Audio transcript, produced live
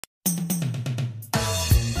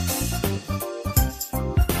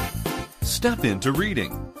Step into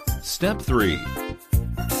reading. Step 3.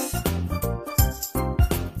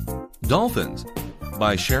 Dolphins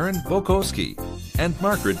by Sharon Bokoski and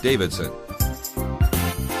Margaret Davidson.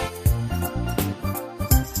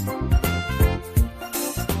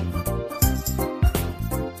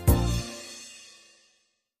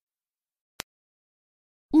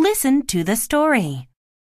 Listen to the story.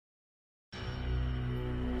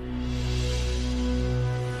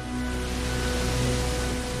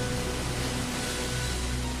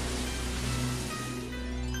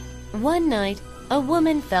 One night, a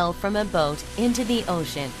woman fell from a boat into the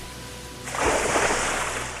ocean.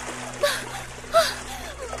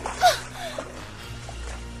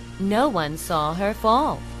 No one saw her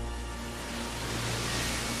fall.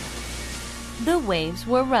 The waves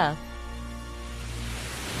were rough.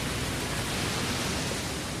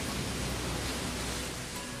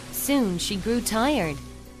 Soon she grew tired.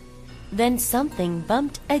 Then something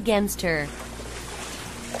bumped against her.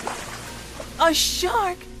 A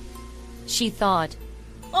shark! She thought,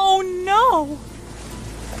 Oh no!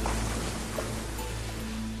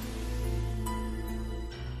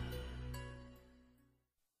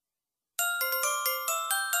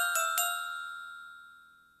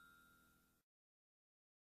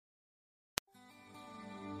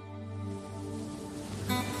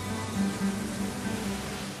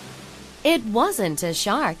 it wasn't a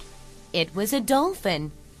shark. It was a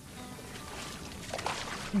dolphin.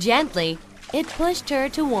 Gently, it pushed her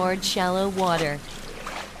toward shallow water.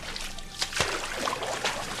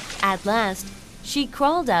 At last, she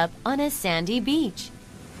crawled up on a sandy beach.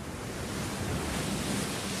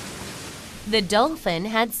 The dolphin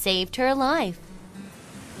had saved her life.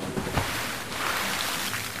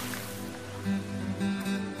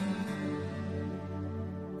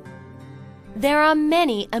 There are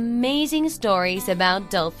many amazing stories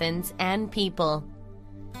about dolphins and people.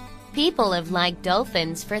 People have liked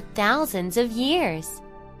dolphins for thousands of years.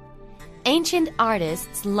 Ancient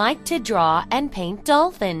artists liked to draw and paint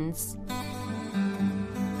dolphins.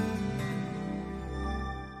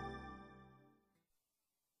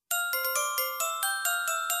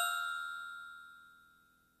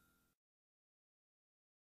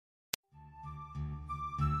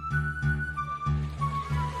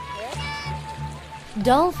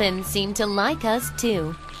 Dolphins seem to like us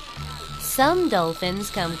too. Some dolphins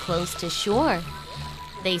come close to shore.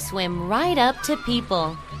 They swim right up to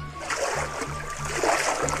people.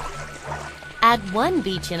 At one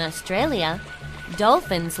beach in Australia,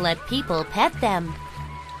 dolphins let people pet them.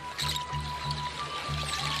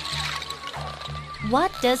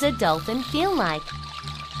 What does a dolphin feel like?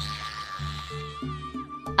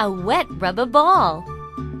 A wet rubber ball.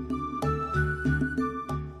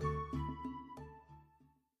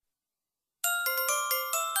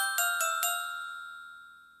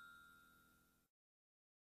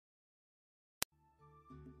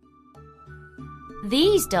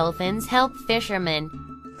 These dolphins help fishermen.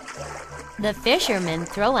 The fishermen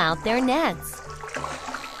throw out their nets.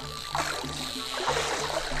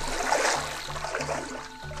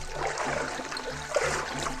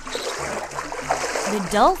 The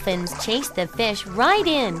dolphins chase the fish right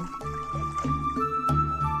in.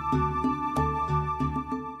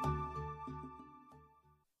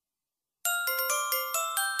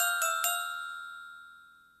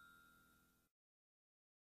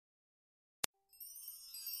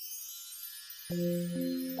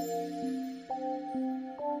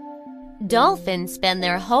 Dolphins spend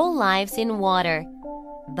their whole lives in water,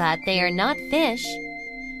 but they are not fish.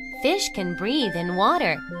 Fish can breathe in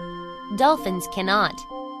water. Dolphins cannot.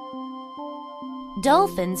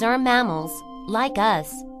 Dolphins are mammals, like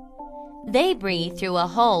us. They breathe through a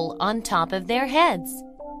hole on top of their heads.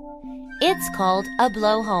 It's called a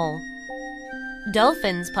blowhole.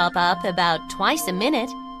 Dolphins pop up about twice a minute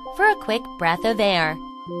for a quick breath of air.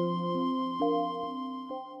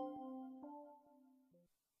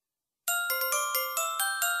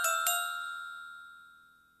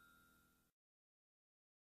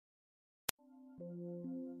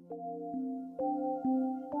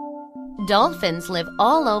 Dolphins live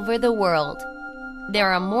all over the world.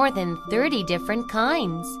 There are more than 30 different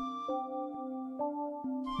kinds.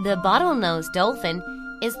 The bottlenose dolphin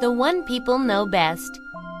is the one people know best.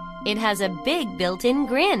 It has a big built-in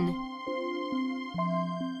grin.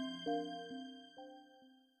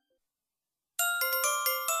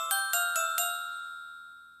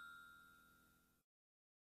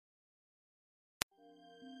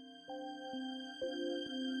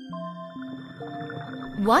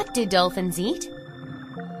 What do dolphins eat?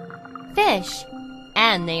 Fish,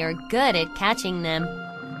 and they are good at catching them.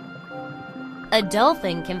 A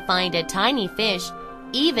dolphin can find a tiny fish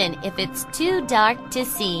even if it's too dark to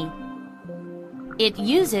see. It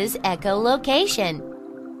uses echolocation.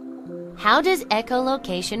 How does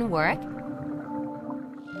echolocation work?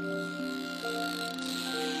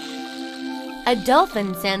 A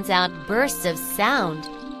dolphin sends out bursts of sound.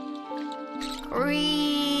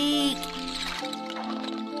 Creak!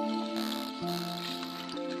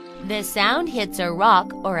 The sound hits a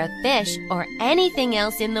rock or a fish or anything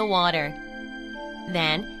else in the water.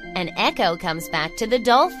 Then, an echo comes back to the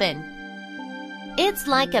dolphin. It's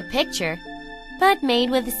like a picture, but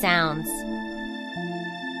made with sounds.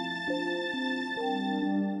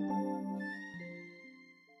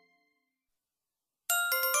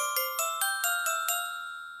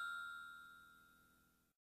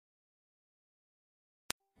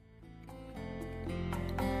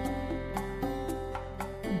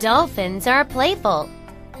 Dolphins are playful.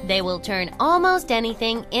 They will turn almost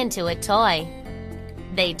anything into a toy.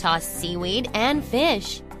 They toss seaweed and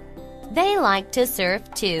fish. They like to surf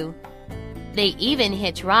too. They even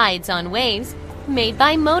hitch rides on waves made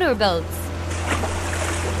by motorboats.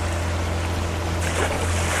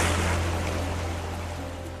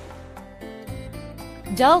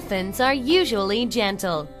 Dolphins are usually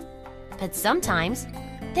gentle, but sometimes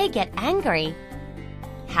they get angry.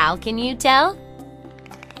 How can you tell?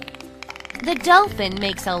 The dolphin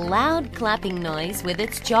makes a loud clapping noise with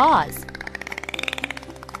its jaws,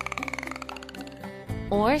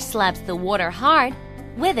 or slaps the water hard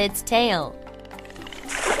with its tail.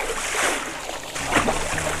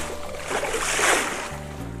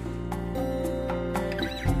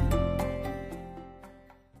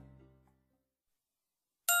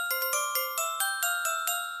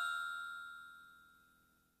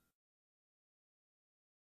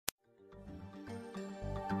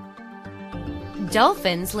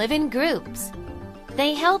 Dolphins live in groups.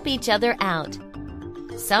 They help each other out.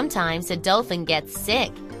 Sometimes a dolphin gets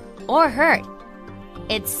sick or hurt.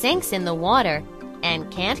 It sinks in the water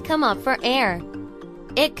and can't come up for air.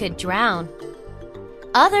 It could drown.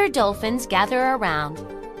 Other dolphins gather around.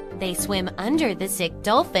 They swim under the sick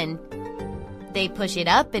dolphin. They push it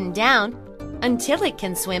up and down until it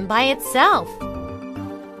can swim by itself.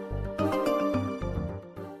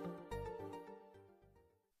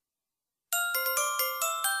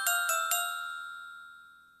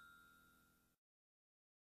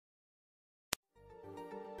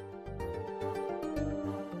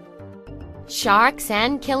 Sharks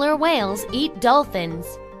and killer whales eat dolphins,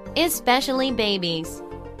 especially babies.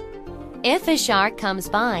 If a shark comes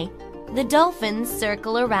by, the dolphins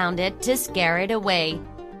circle around it to scare it away.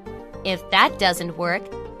 If that doesn't work,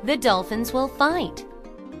 the dolphins will fight.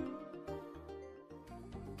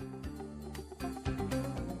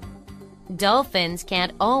 Dolphins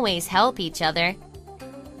can't always help each other.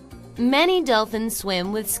 Many dolphins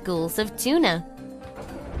swim with schools of tuna.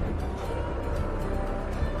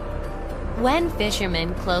 When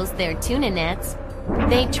fishermen close their tuna nets,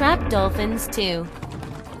 they trap dolphins too.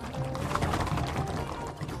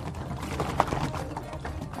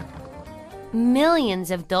 Millions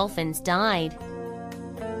of dolphins died.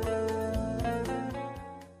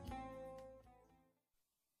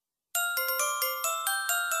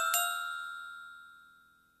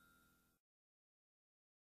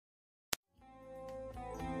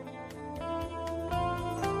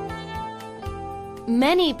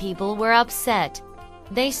 Many people were upset.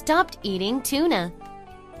 They stopped eating tuna.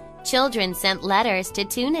 Children sent letters to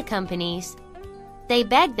tuna companies. They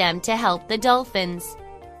begged them to help the dolphins.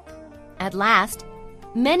 At last,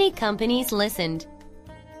 many companies listened.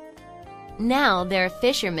 Now their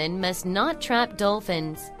fishermen must not trap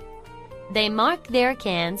dolphins. They mark their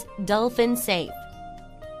cans "Dolphin Safe."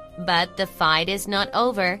 But the fight is not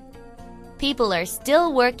over. People are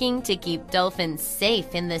still working to keep dolphins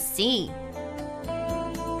safe in the sea.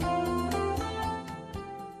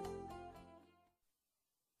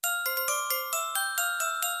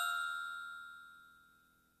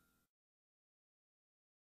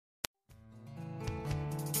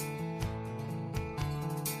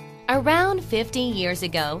 Around 50 years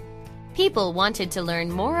ago, people wanted to learn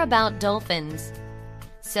more about dolphins.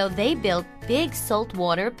 So they built big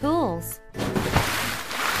saltwater pools.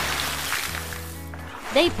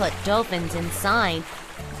 They put dolphins inside.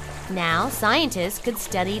 Now scientists could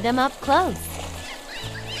study them up close.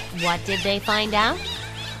 What did they find out?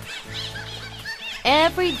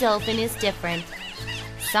 Every dolphin is different.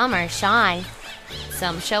 Some are shy.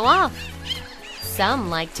 Some show off. Some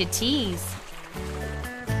like to tease.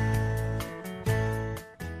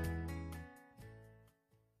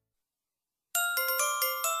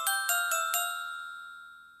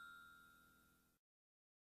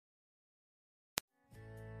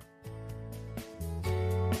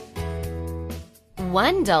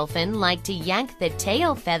 One dolphin liked to yank the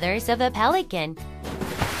tail feathers of a pelican.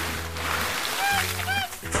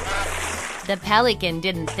 The pelican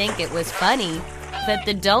didn't think it was funny, but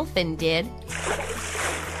the dolphin did.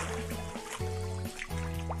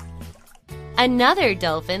 Another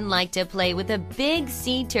dolphin liked to play with a big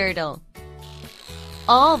sea turtle.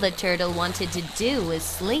 All the turtle wanted to do was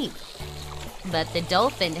sleep. But the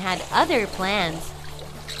dolphin had other plans.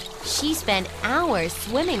 She spent hours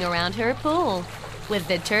swimming around her pool, with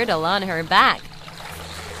the turtle on her back.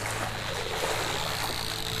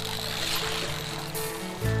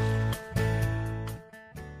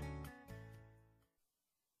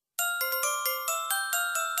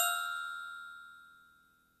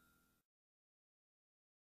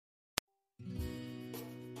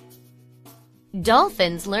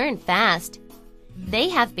 Dolphins learn fast. They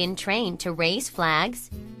have been trained to raise flags,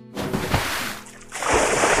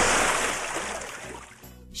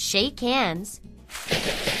 shake hands,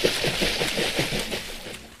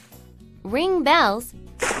 ring bells,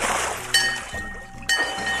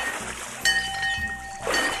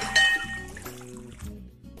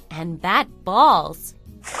 and bat balls.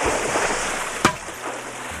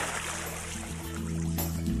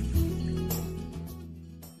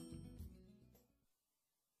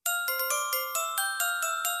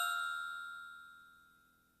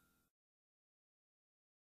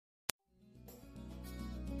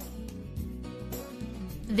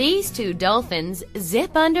 These two dolphins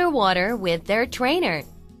zip underwater with their trainer.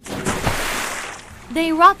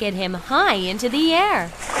 They rocket him high into the air.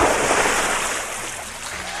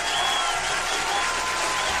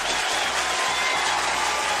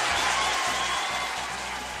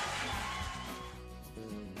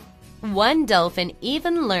 One dolphin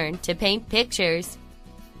even learned to paint pictures.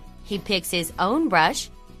 He picks his own brush.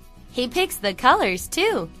 He picks the colors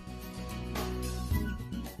too.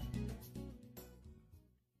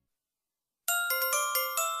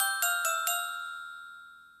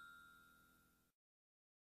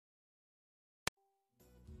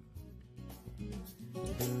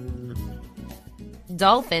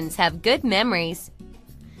 Dolphins have good memories.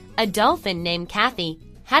 A dolphin named Kathy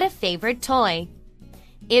had a favorite toy.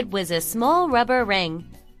 It was a small rubber ring.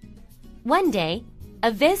 One day, a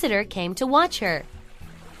visitor came to watch her.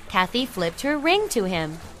 Kathy flipped her ring to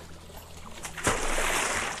him.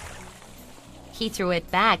 He threw it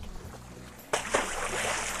back.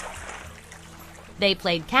 They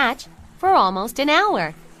played catch for almost an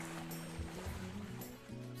hour.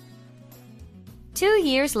 2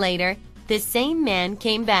 years later, the same man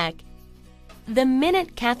came back. The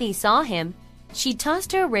minute Kathy saw him, she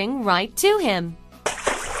tossed her ring right to him.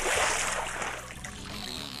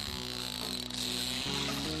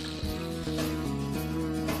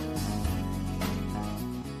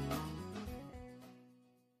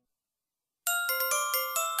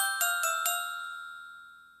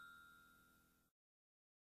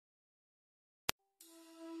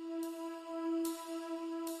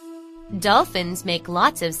 Dolphins make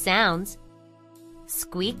lots of sounds.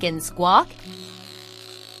 Squeak and squawk.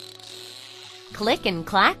 Click and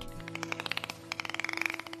clack.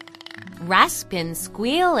 Rasp and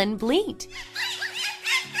squeal and bleat.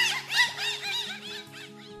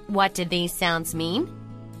 What do these sounds mean?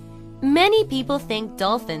 Many people think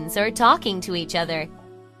dolphins are talking to each other,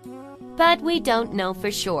 but we don't know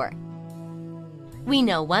for sure. We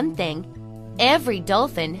know one thing: every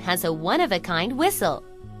dolphin has a one-of-a-kind whistle.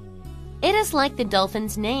 It is like the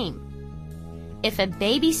dolphin's name. If a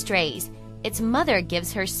baby strays, its mother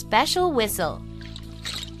gives her special whistle.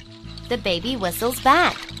 The baby whistles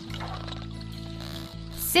back.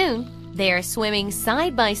 Soon, they are swimming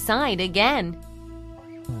side by side again.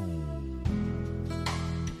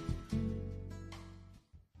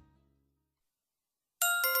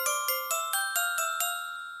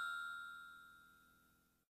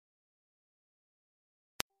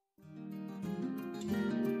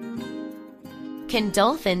 Can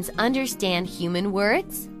dolphins understand human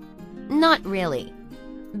words? Not really.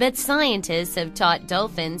 But scientists have taught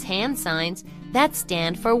dolphins hand signs that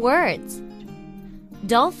stand for words.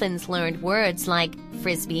 Dolphins learned words like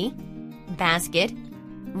frisbee, basket,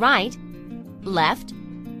 right, left,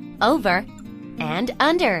 over, and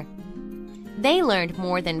under. They learned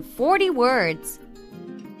more than 40 words.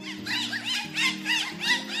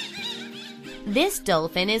 This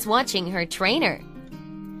dolphin is watching her trainer.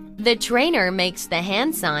 The trainer makes the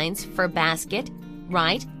hand signs for basket,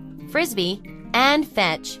 right, frisbee, and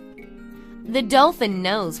fetch. The dolphin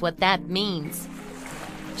knows what that means.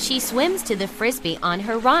 She swims to the frisbee on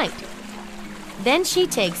her right. Then she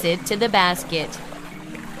takes it to the basket.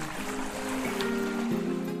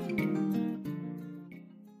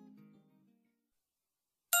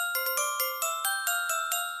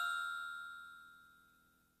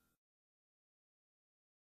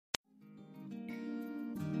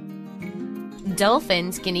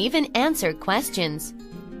 Dolphins can even answer questions.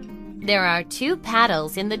 There are 2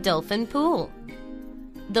 paddles in the dolphin pool.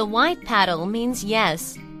 The white paddle means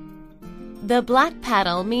yes. The black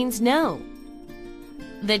paddle means no.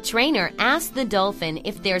 The trainer asks the dolphin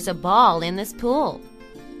if there's a ball in this pool.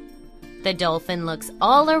 The dolphin looks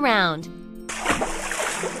all around.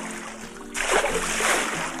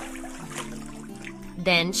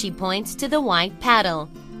 Then she points to the white paddle.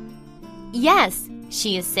 Yes,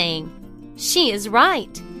 she is saying. She is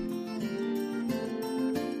right.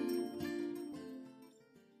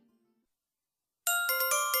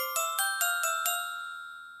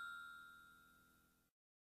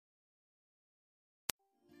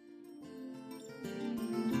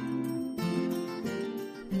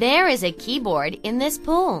 There is a keyboard in this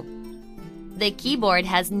pool. The keyboard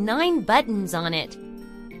has 9 buttons on it.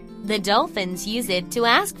 The dolphins use it to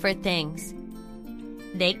ask for things.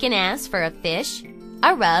 They can ask for a fish,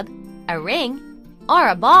 a rub, a ring, or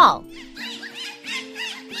a ball.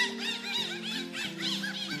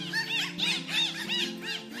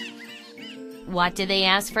 What do they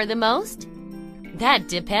ask for the most? That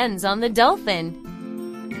depends on the dolphin.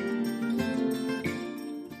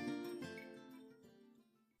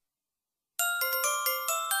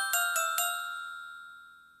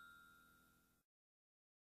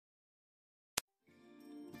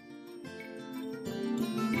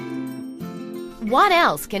 What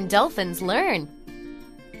else can dolphins learn?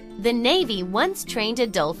 The Navy once trained a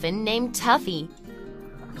dolphin named Tuffy.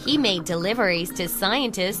 He made deliveries to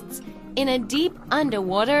scientists in a deep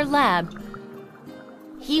underwater lab.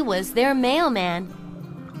 He was their mailman.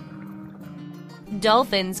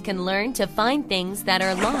 Dolphins can learn to find things that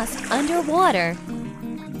are lost underwater.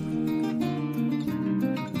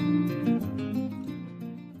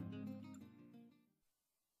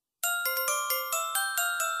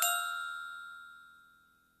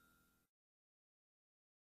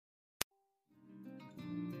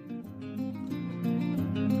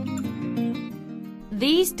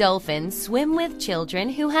 These dolphins swim with children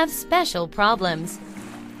who have special problems.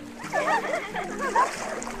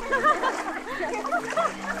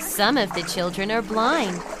 Some of the children are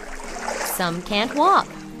blind. Some can't walk.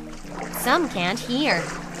 Some can't hear.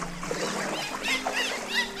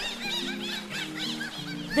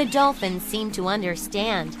 The dolphins seem to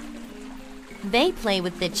understand. They play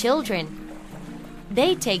with the children.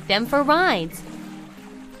 They take them for rides.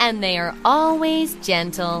 And they are always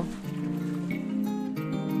gentle.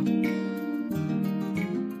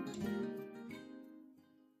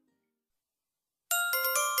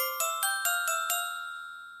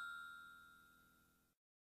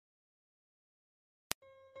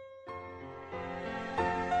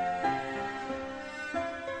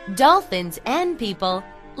 Dolphins and people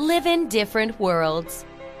live in different worlds.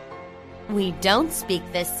 We don't speak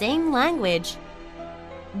the same language,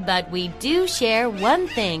 but we do share one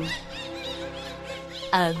thing: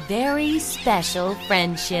 a very special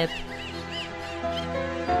friendship.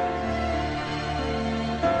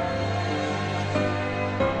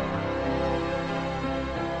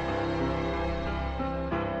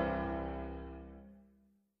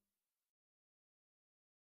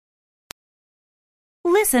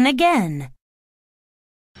 Listen again.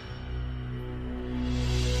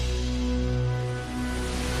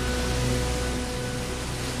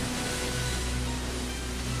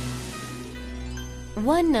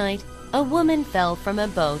 One night, a woman fell from a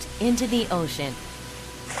boat into the ocean.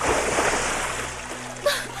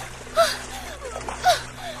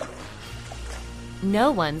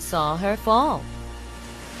 No one saw her fall.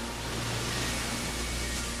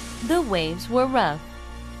 The waves were rough.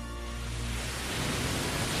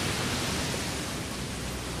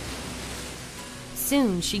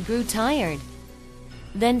 Soon she grew tired.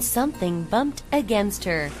 Then something bumped against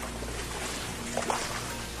her.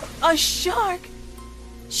 A shark!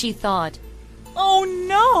 She thought. Oh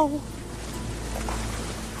no!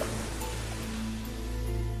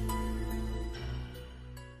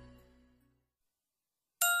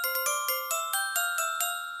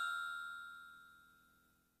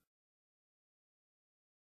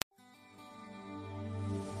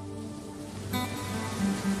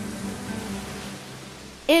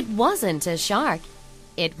 It wasn't a shark.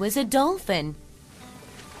 It was a dolphin.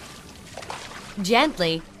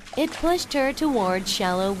 Gently, it pushed her toward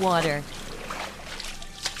shallow water.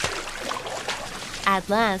 At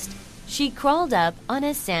last, she crawled up on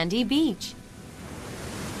a sandy beach.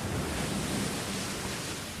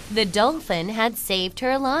 The dolphin had saved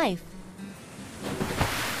her life.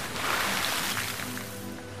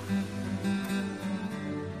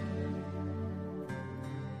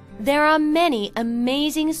 There are many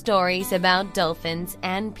amazing stories about dolphins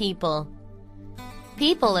and people.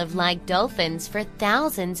 People have liked dolphins for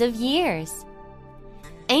thousands of years.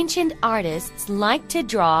 Ancient artists liked to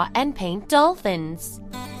draw and paint dolphins.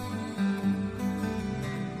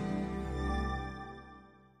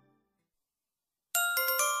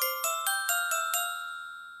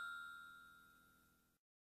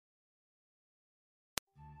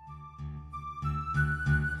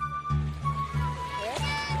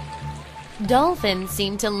 Dolphins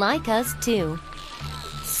seem to like us too.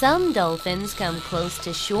 Some dolphins come close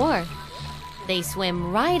to shore. They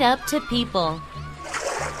swim right up to people.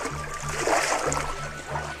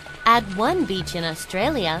 At one beach in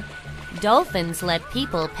Australia, dolphins let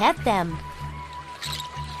people pet them.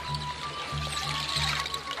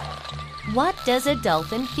 What does a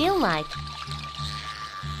dolphin feel like?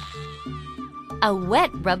 A wet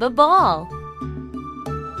rubber ball.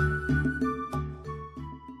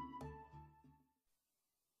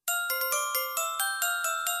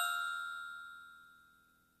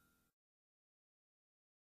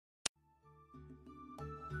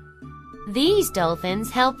 These dolphins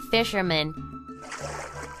help fishermen.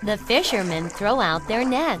 The fishermen throw out their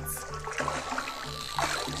nets.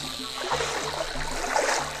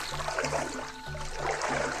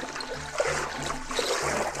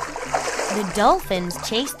 The dolphins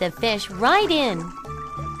chase the fish right in.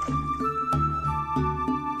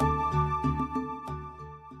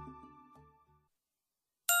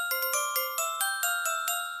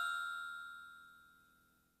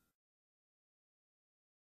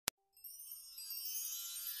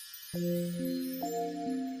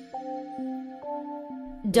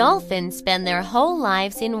 Dolphins spend their whole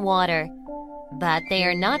lives in water, but they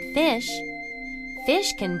are not fish.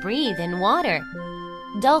 Fish can breathe in water.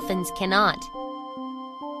 Dolphins cannot.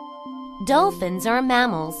 Dolphins are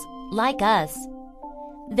mammals, like us.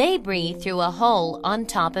 They breathe through a hole on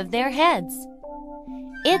top of their heads.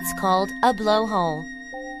 It's called a blowhole.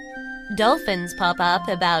 Dolphins pop up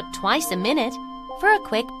about twice a minute for a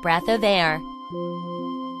quick breath of air.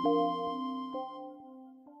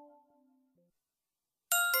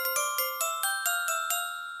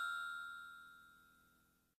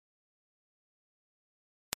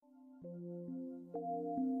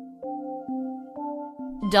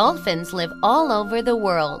 Dolphins live all over the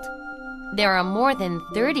world. There are more than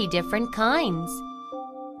 30 different kinds.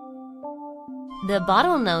 The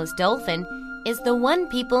bottlenose dolphin is the one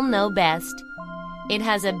people know best. It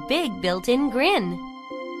has a big built-in grin.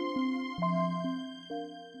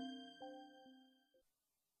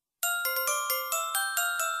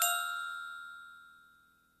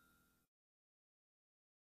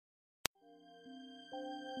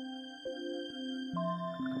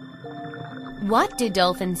 What do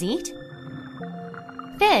dolphins eat?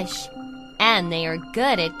 Fish, and they are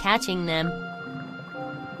good at catching them.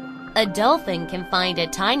 A dolphin can find a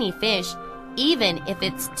tiny fish even if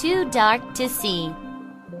it's too dark to see.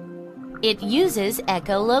 It uses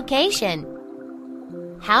echolocation.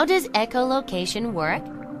 How does echolocation work?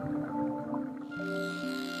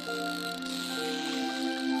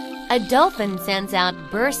 A dolphin sends out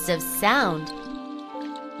bursts of sound.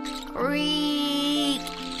 Creak!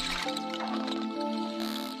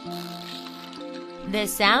 The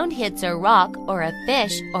sound hits a rock or a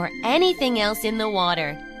fish or anything else in the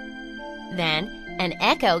water. Then, an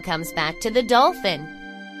echo comes back to the dolphin.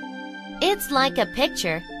 It's like a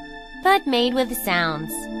picture, but made with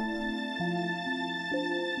sounds.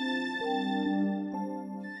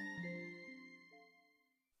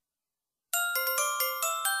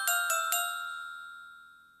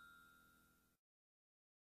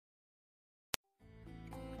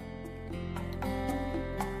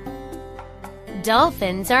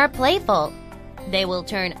 Dolphins are playful. They will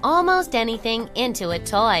turn almost anything into a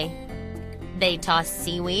toy. They toss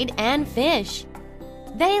seaweed and fish.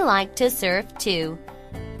 They like to surf too.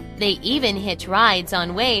 They even hitch rides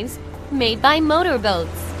on waves made by motorboats.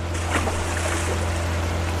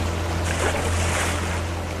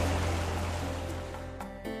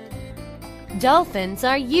 Dolphins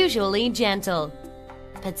are usually gentle,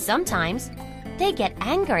 but sometimes they get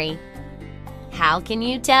angry. How can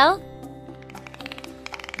you tell?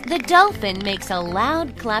 The dolphin makes a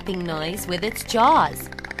loud clapping noise with its jaws,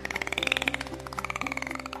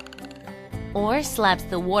 or slaps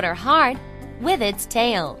the water hard with its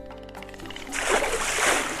tail.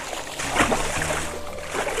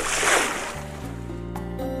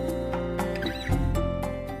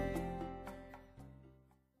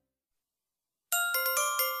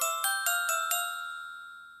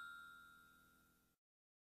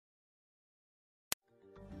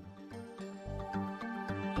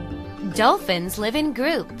 Dolphins live in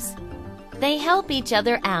groups. They help each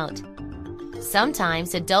other out.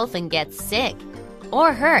 Sometimes a dolphin gets sick.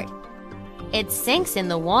 or hurt. It sinks in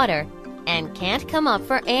the water and can't come up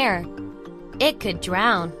for air. It could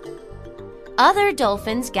drown. Other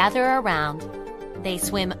dolphins gather around. They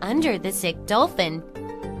swim under the sick dolphin.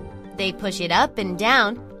 They push it up and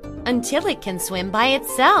down until it can swim by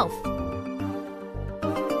itself.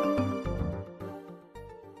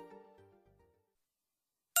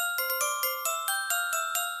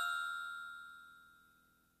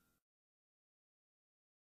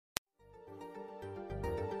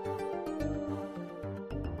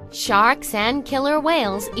 Sharks and killer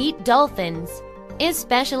whales eat dolphins,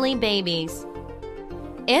 especially babies.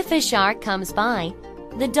 If a shark comes by,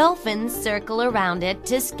 the dolphins circle around it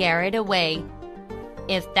to scare it away.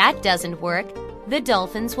 If that doesn't work, the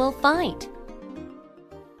dolphins will fight.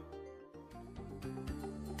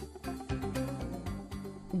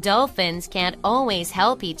 Dolphins can't always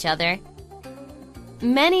help each other.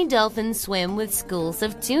 Many dolphins swim with schools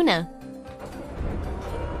of tuna.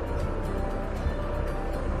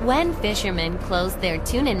 When fishermen close their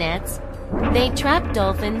tuna nets, they trap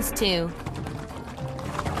dolphins too.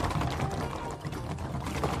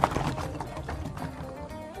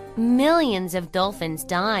 Millions of dolphins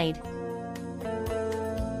died.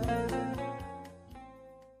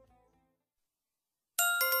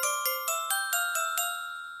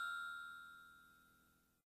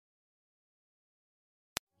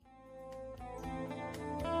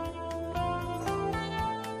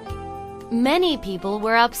 Many people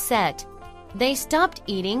were upset. They stopped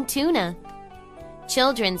eating tuna.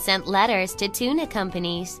 Children sent letters to tuna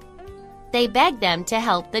companies. They begged them to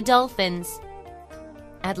help the dolphins.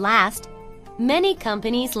 At last, many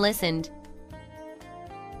companies listened.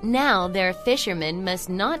 Now their fishermen must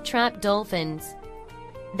not trap dolphins.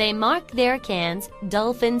 They mark their cans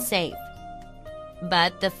 "Dolphin Safe."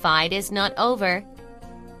 But the fight is not over.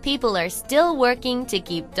 People are still working to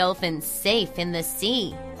keep dolphins safe in the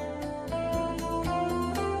sea.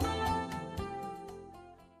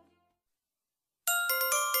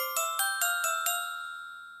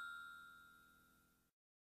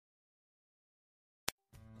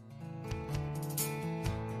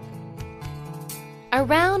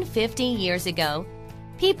 Around 50 years ago,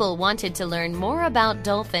 people wanted to learn more about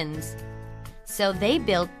dolphins. So they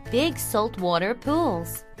built big saltwater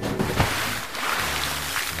pools.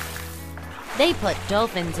 They put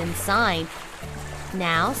dolphins inside.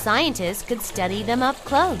 Now scientists could study them up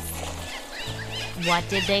close. What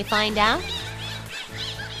did they find out?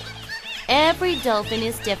 Every dolphin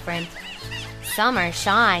is different. Some are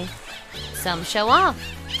shy. Some show off.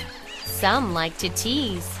 Some like to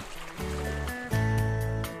tease.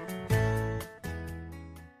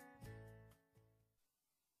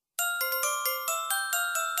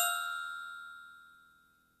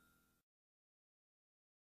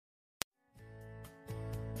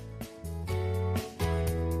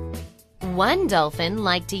 One dolphin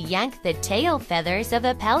liked to yank the tail feathers of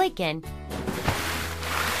a pelican.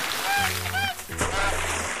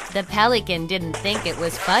 The pelican didn't think it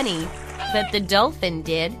was funny, but the dolphin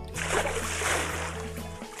did.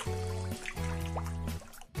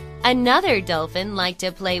 Another dolphin liked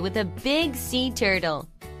to play with a big sea turtle.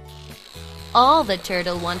 All the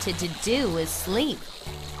turtle wanted to do was sleep.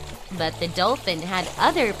 But the dolphin had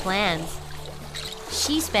other plans.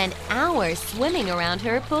 She spent hours swimming around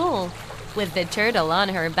her pool, with the turtle on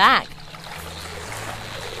her back.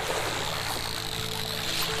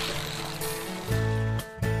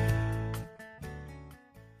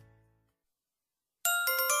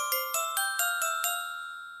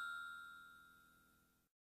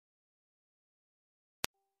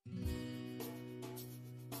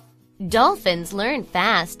 Dolphins learn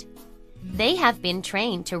fast. They have been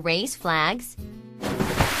trained to raise flags,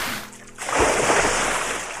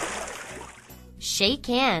 shake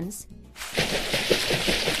hands,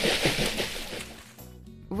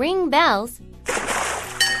 ring bells,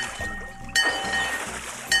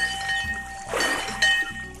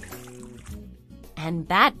 and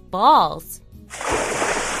bat balls.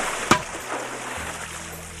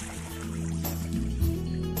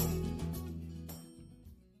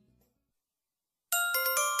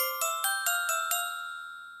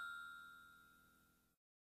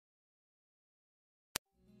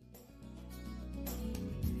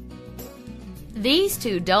 These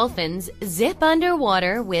two dolphins zip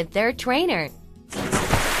underwater with their trainer.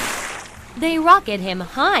 They rocket him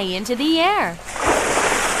high into the air.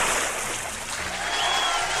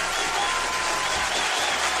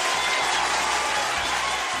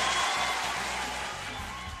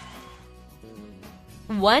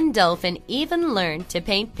 One dolphin even learned to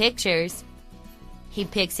paint pictures. He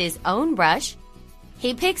picks his own brush.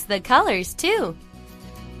 He picks the colors too.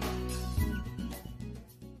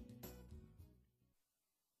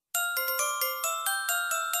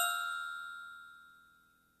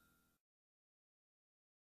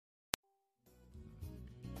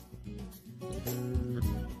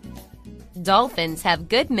 Dolphins have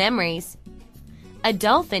good memories. A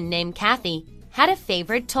dolphin named Kathy had a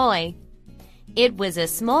favorite toy. It was a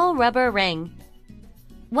small rubber ring.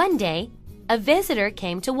 One day, a visitor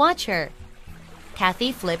came to watch her.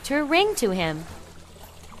 Kathy flipped her ring to him.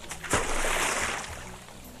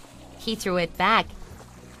 He threw it back.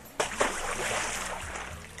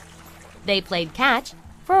 They played catch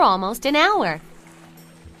for almost an hour.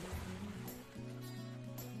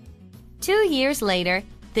 2 years later,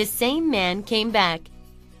 the same man came back.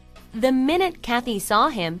 The minute Kathy saw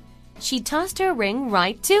him, she tossed her ring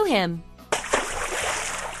right to him.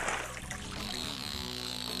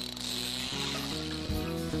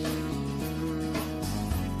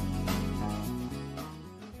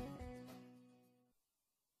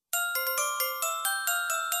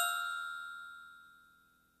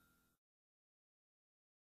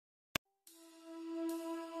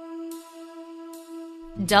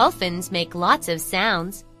 Dolphins make lots of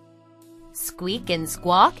sounds. Squeak and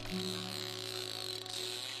squawk.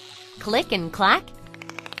 Click and clack.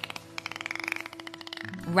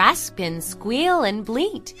 Rasp and squeal and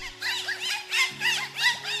bleat.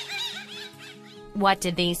 What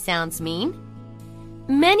do these sounds mean?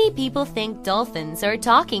 Many people think dolphins are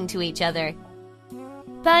talking to each other,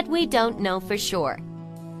 but we don't know for sure.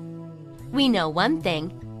 We know one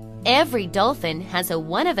thing. Every dolphin has a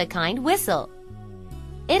one-of-a-kind whistle.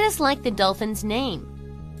 It is like the dolphin's name.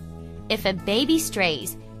 If a baby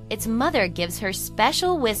strays, its mother gives her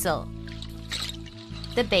special whistle.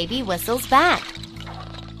 The baby whistles back.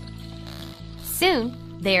 Soon,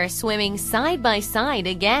 they are swimming side by side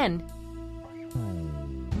again.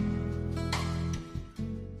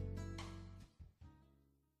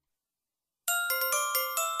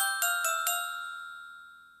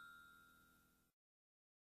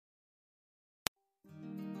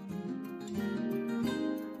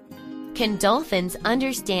 Can dolphins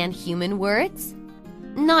understand human words?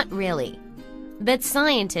 Not really. But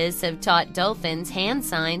scientists have taught dolphins hand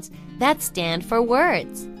signs that stand for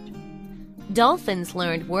words. Dolphins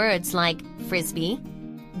learned words like frisbee,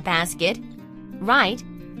 basket, right,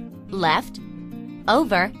 left,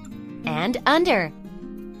 over, and under.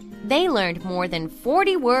 They learned more than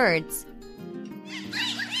 40 words.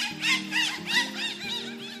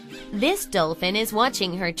 This dolphin is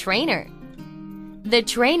watching her trainer. The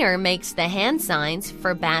trainer makes the hand signs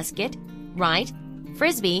for basket, right,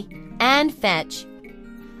 frisbee, and fetch.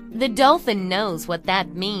 The dolphin knows what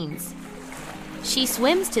that means. She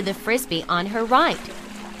swims to the frisbee on her right.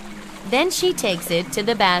 Then she takes it to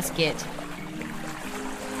the basket.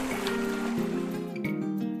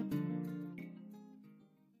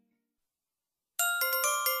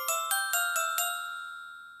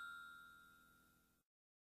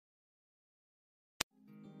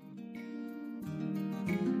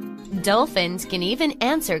 Dolphins can even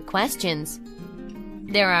answer questions.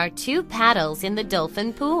 There are 2 paddles in the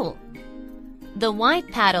dolphin pool. The white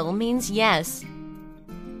paddle means yes.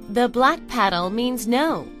 The black paddle means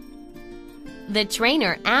no. The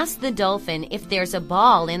trainer asks the dolphin if there's a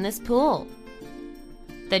ball in this pool.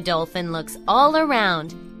 The dolphin looks all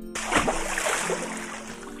around.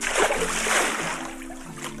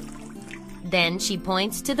 Then she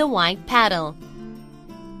points to the white paddle.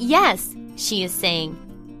 Yes, she is saying.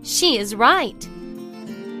 She is right.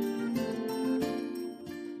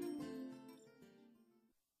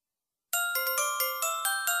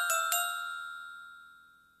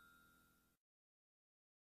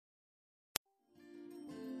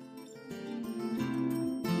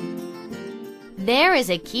 There is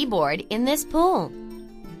a keyboard in this pool.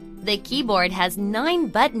 The keyboard has 9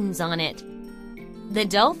 buttons on it. The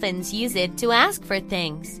dolphins use it to ask for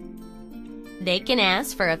things. They can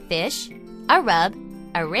ask for a fish, a rub,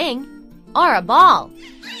 a ring, or a ball.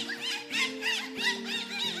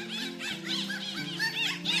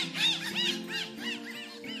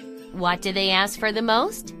 What do they ask for the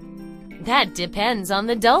most? That depends on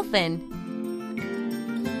the dolphin.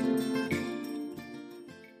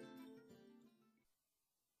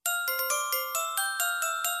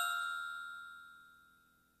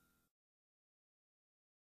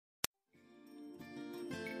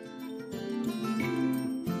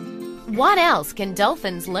 What else can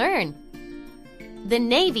dolphins learn? The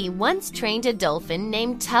Navy once trained a dolphin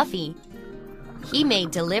named Tuffy. He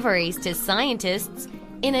made deliveries to scientists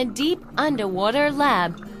in a deep underwater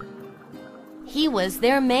lab. He was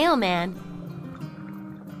their mailman.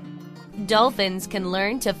 Dolphins can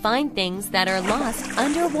learn to find things that are lost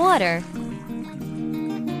underwater.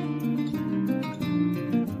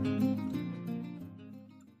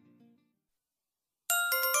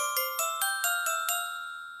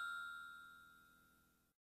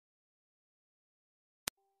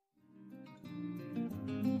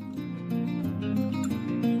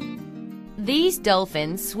 These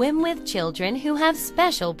dolphins swim with children who have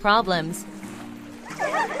special problems.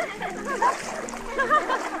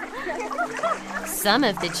 Some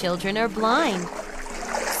of the children are blind.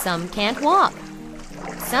 Some can't walk.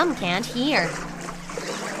 Some can't hear.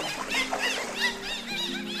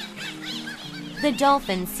 The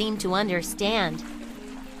dolphins seem to understand.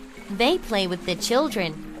 They play with the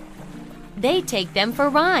children. They take them for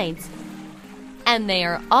rides. And they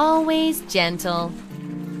are always gentle.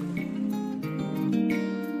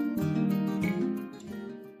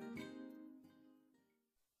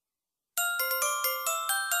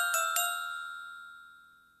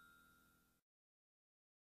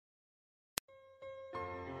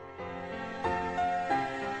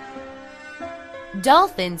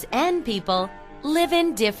 Dolphins and people live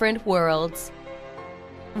in different worlds.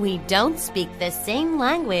 We don't speak the same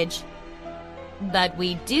language, but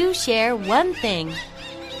we do share one thing: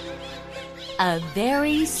 a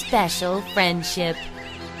very special friendship.